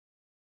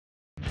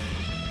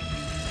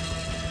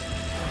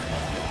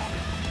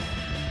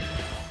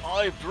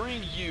I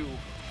bring you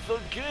the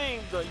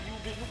game that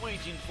you've been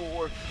waiting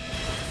for.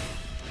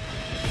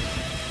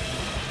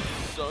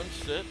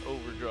 Sunset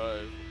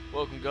Overdrive.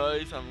 Welcome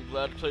guys, I'm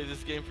glad to play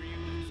this game for you.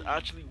 This is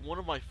actually one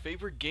of my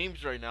favorite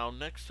games right now,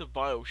 next to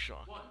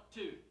BioShock. 1,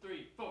 2,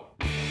 3, 4.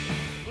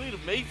 Complete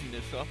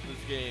amazingness off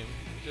this game.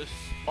 Just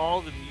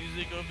all the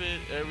music of it,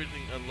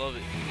 everything, I love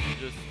it.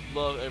 Just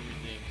love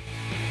everything.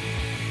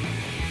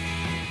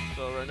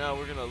 So right now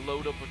we're gonna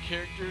load up a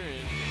character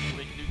and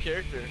make a new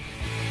character.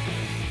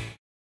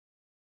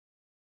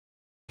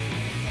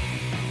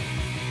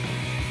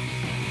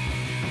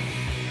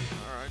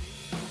 Alright.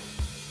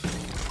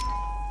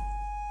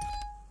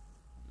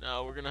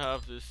 Now we're gonna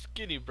have this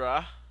skinny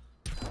brah.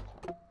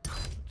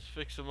 Let's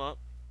fix him up.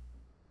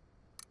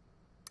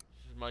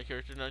 This is my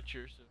character, not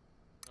yours. So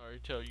I already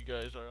tell you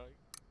guys, alright.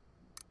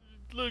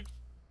 It looks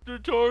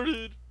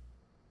retarded.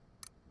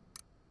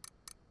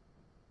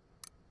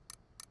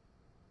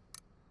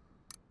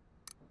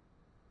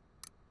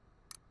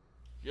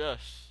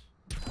 Yes.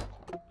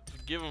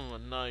 Let's give him a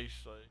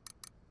nice, like.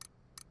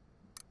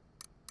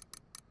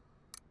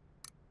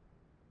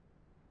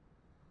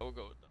 I'll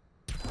go with that.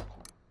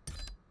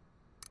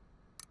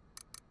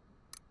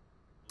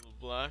 A little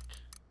black.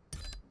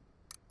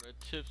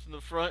 Red tips in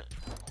the front.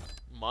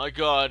 My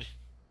god.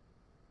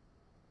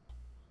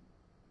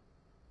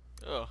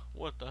 Oh,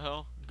 what the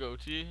hell?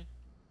 Goatee.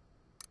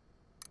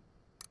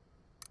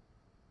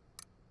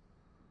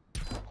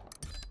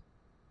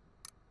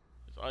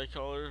 His eye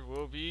color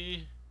will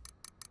be.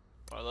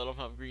 I let him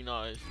have green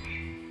eyes.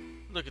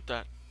 Look at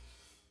that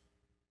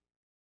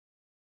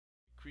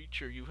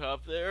creature you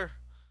have there.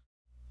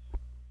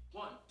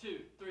 1,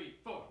 2, 3,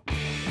 4. You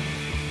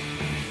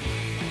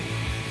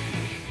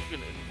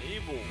can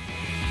enable.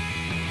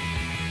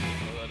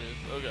 Oh, that is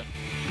okay.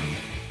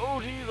 Oh,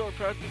 these are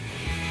practically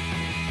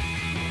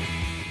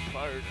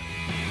fired.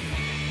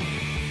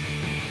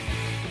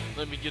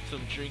 Let me get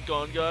some drink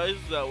on, guys.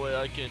 That way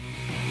I can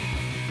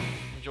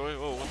enjoy.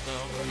 Oh, what the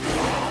hell?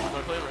 Am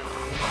I playing right now?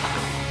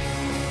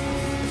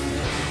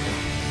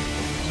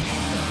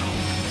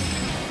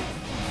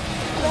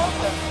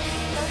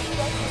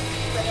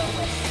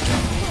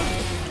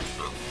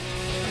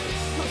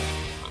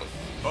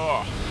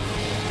 Oh.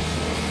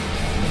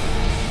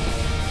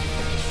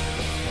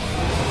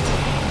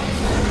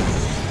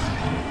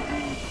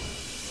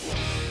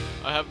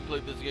 I haven't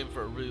played this game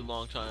for a really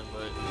long time,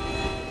 but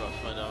I'm about to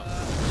find out.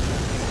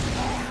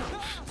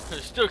 I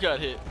still got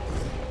hit.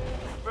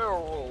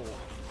 Barrel roll,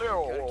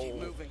 barrel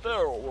roll,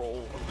 barrel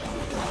roll.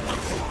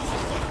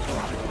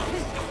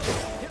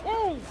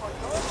 Woo!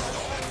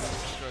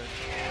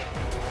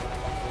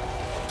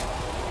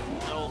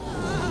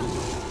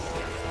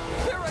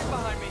 They're right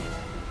behind me.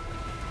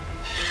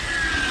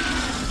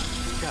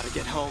 Gotta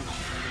get home.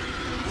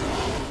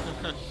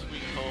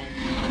 Sweet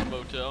home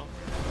motel.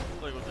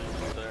 Like what they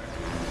put there.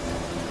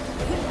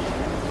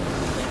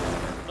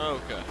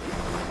 Okay.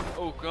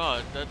 Oh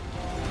god, that.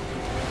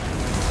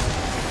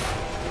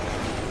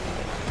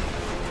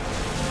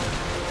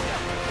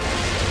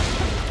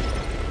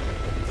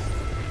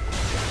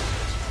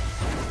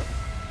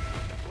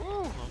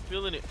 Ooh, I'm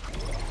feeling it.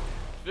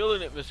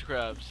 Feeling it, Mr.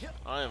 Krabs.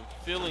 I am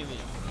feeling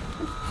it.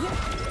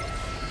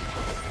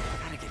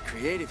 Gotta get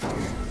creative here.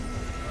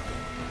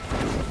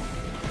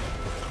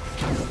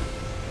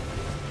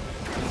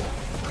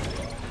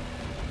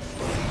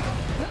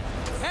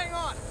 Hang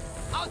on!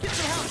 I'll get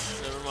some help!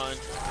 Never mind.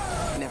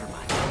 Never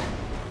mind.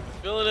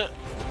 Feeling it.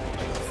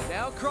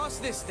 Now cross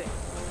this thing.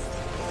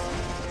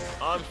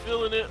 I'm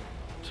feeling it.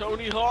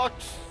 Tony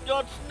Hawk's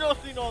got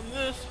nothing on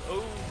this.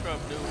 Oh, crap,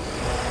 no.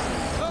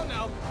 Oh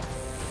no!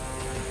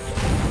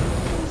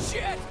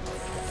 Shit!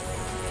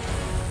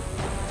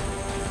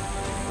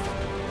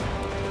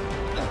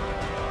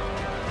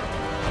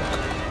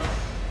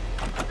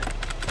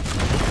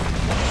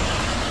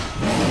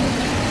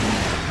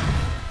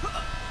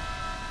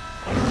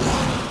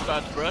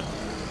 Bad breath.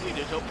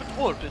 Needed help with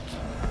orbit.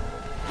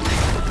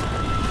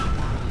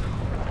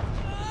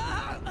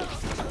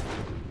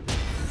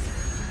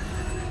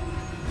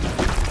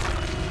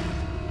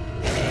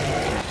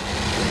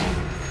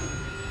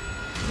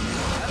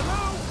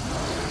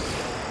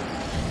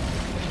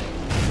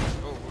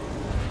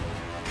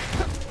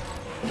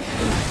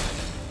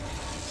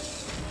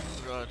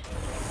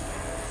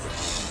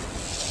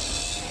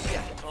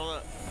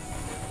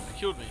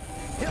 Killed me.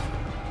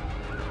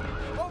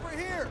 Over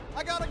here!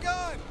 I got a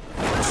gun!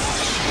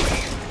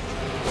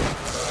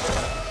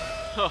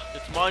 Huh,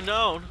 it's mine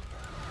now.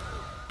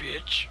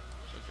 Bitch.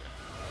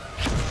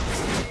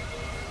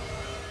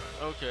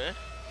 Okay. Okay.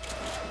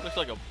 Looks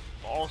like a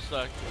ball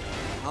sack.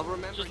 I'll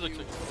remember Just looks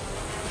you,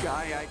 like.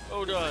 guy.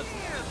 Oh god.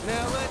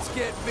 Now let's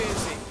get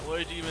busy.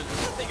 Why demon?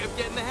 I think I'm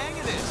getting the hang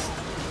of this.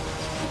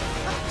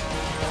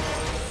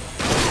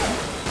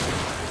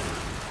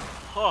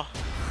 Huh.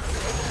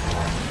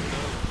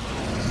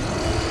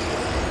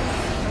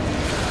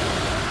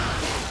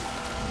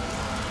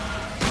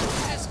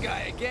 This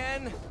guy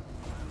again.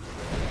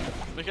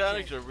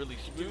 Mechanics are really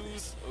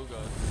smooth. Oh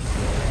god.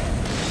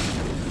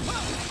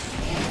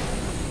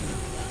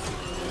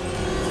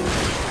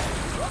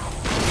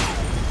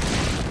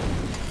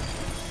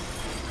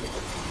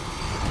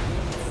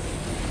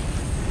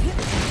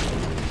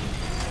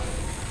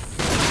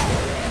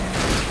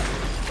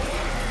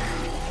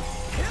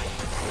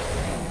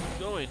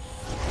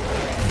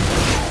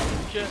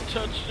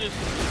 touch this.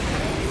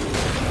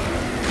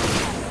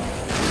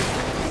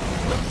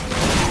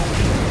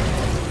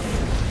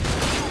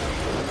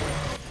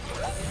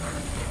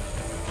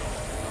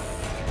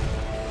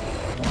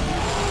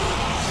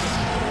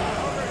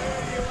 Over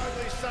here, you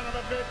ugly son of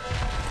a bitch!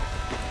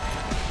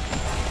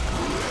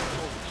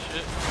 Holy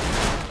shit.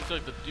 Looks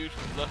like the dude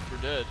from Left 4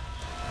 Dead.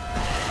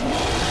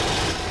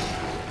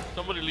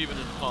 Somebody leave it in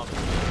the comments. I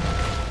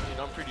mean,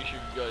 I'm pretty sure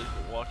you guys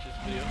will watch this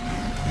video.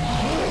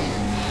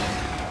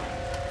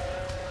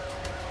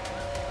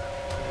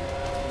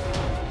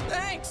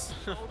 Thanks,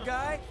 old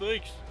guy.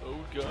 Thanks,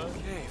 old guy.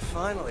 Okay,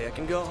 finally, I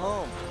can go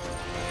home.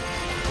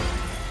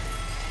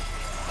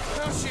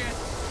 Oh shit!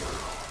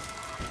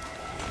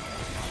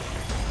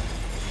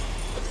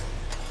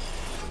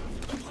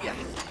 Yeah.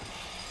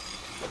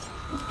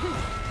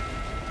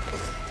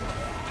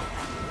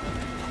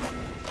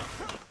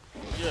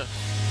 Yeah.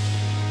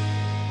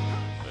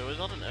 Wait, was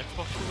that an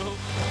Xbox remote?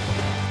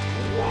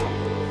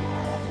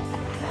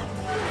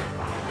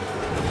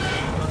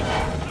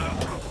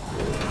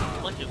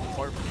 I like his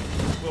apartment.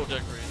 Well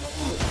decorated.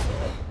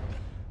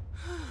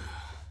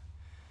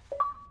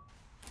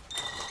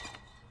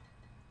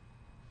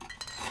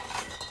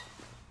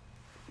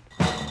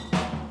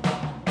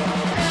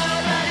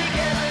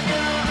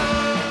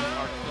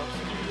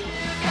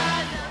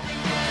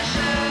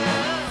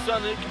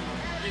 Sonic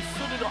is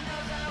suited up.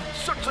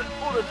 Such an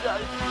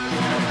OverDrive.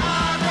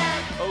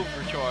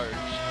 Overcharged.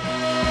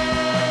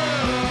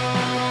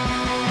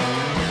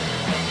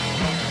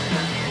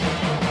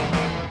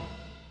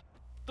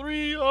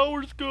 3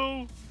 hours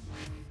ago,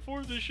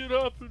 before this shit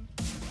happened.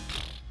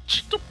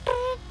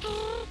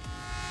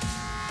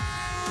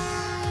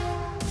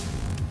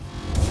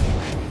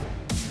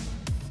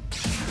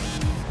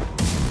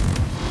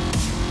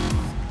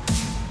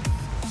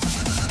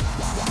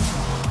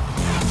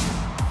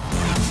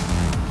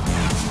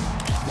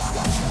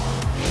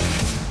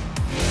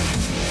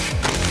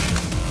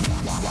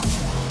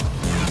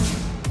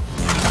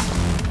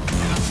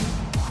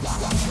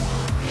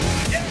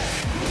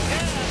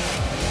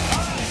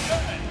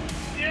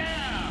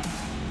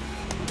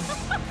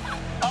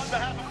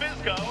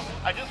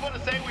 I just want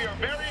to say we are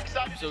very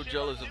excited. I'm so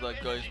jealous of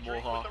that guy's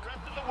mohawk. The rest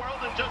of the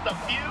world in just a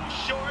few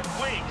short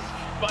weeks.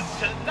 But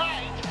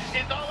tonight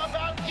is all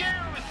about you,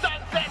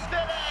 Sunset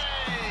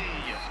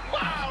City!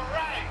 All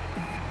right!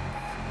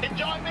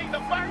 Enjoy being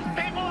the first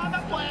people on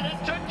the planet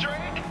to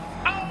drink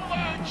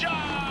Overcharge!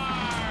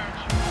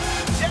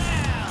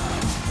 Yeah!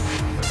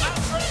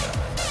 That's great!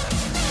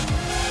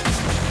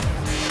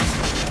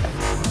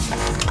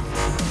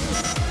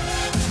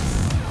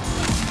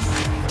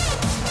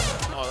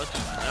 Oh, that's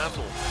just an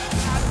asshole.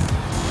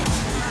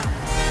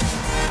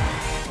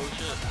 Oh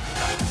shit.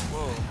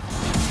 Whoa.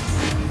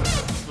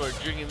 People are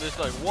drinking this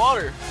like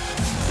water.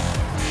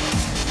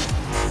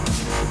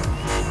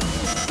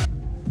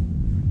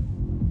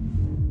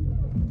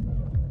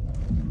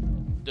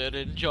 Dead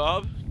end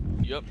job?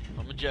 Yep,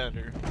 I'm a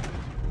janitor.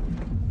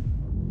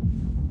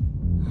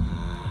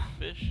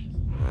 Fish?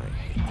 I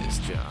hate this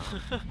job.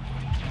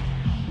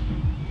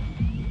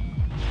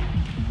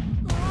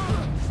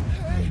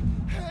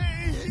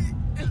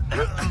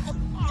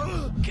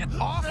 Get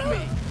off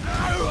me!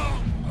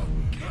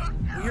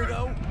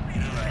 Weirdo!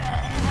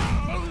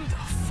 What the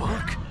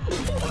fuck?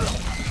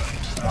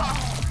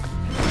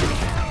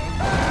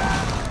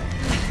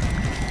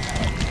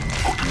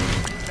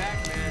 Back,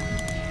 man.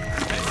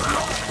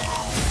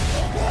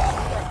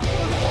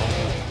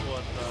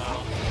 What the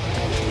hell?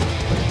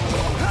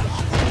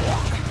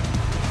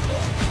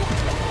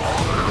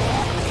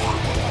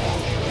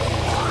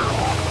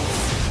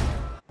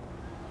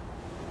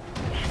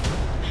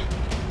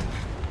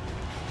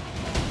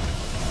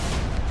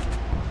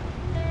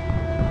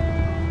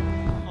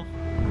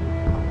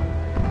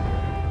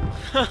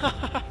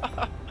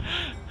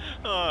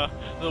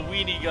 The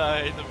weenie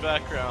guy in the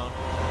background.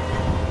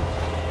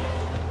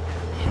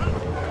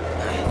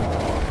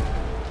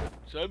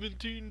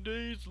 17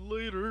 days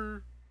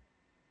later.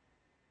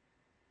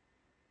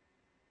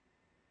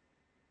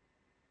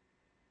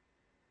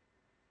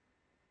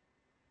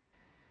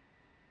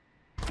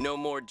 No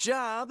more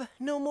job,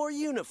 no more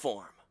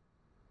uniform.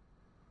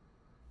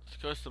 Let's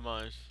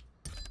customize.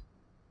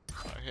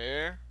 Our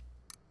hair.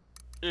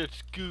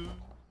 It's good.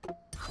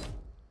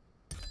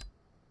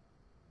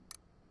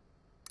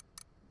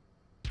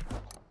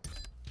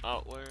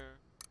 Outwear.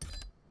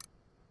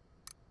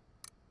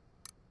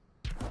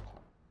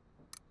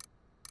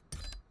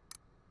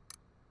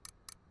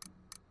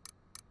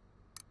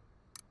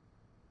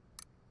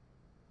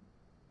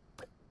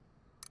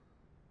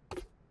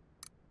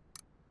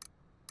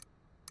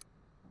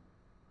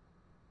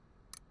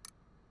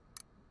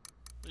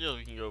 Yeah,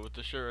 we can go with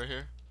the shirt right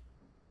here.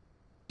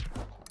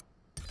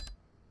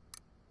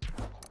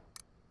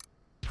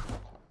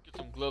 Get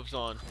some gloves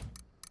on.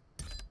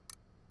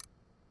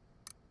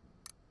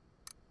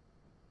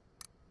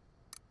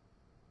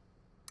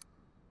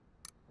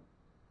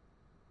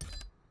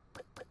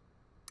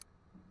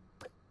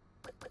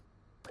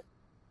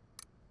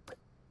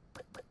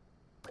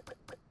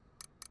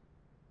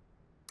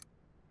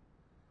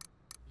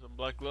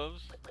 Black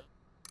gloves.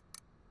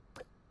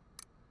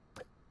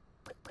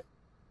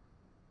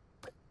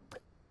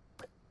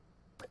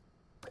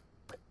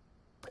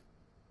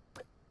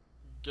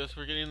 Guess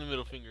we're getting the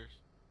middle fingers.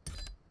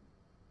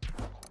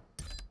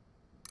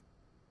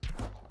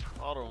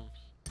 Autumns.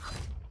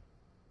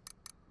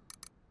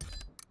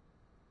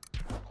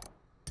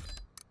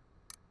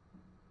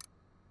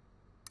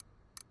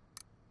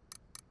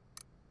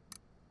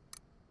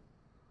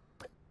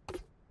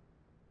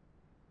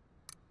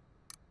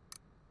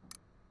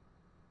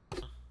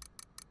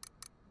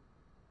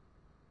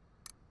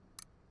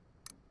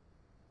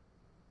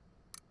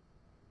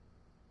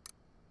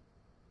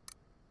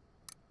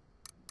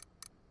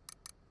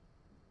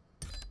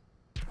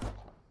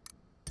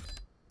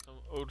 Some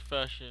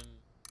old-fashioned.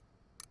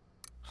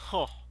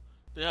 Oh,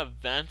 they have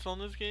vents on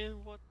this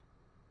game? What?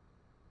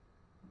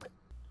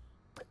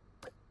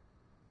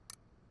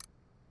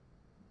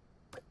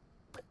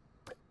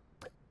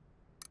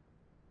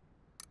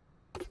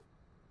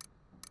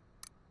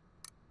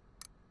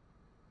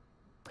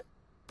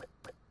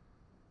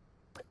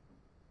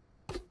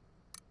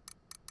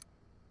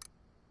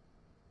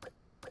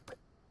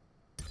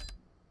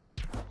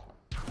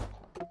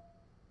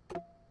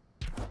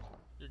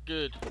 You're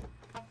good.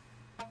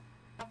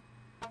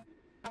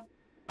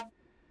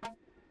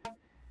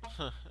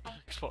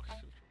 Xbox.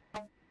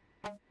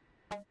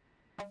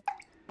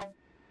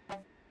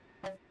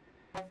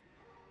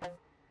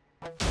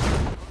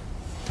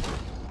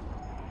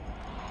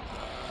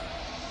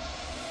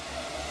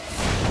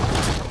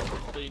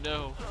 They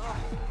know.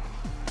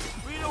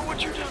 We know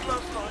what you did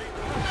last night.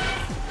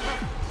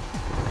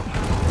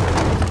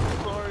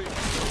 Sorry.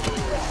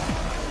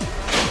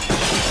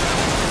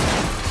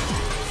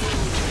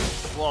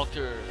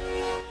 Walter,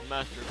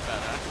 master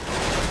badass.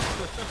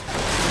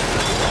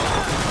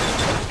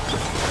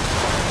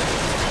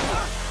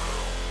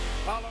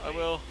 I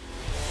will.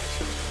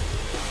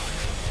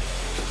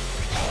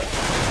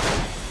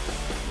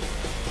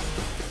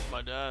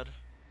 My dad.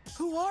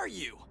 Who are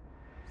you?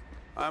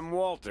 I'm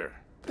Walter,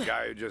 the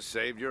guy who just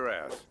saved your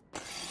ass.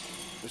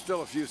 There's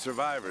still a few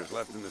survivors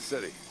left in the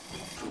city,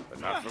 but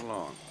not for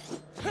long.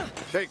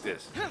 Take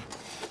this.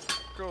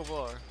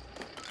 Crowbar.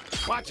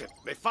 Watch it.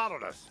 They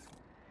followed us.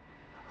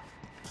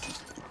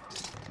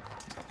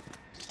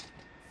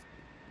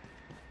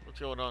 What's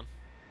going on?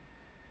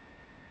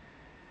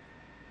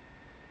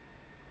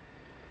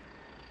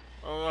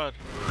 Oh god.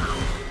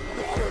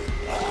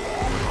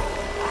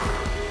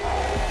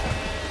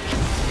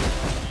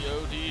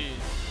 DOD.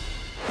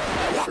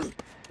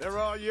 They're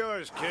all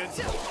yours, kids.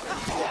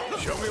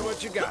 Show me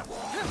what you got.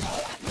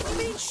 Let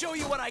me show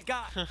you what I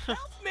got.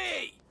 Help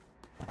me!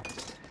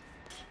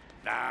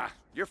 Nah,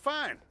 you're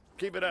fine.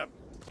 Keep it up.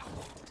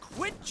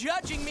 Quit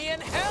judging me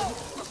and help!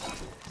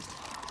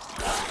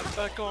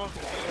 Back off.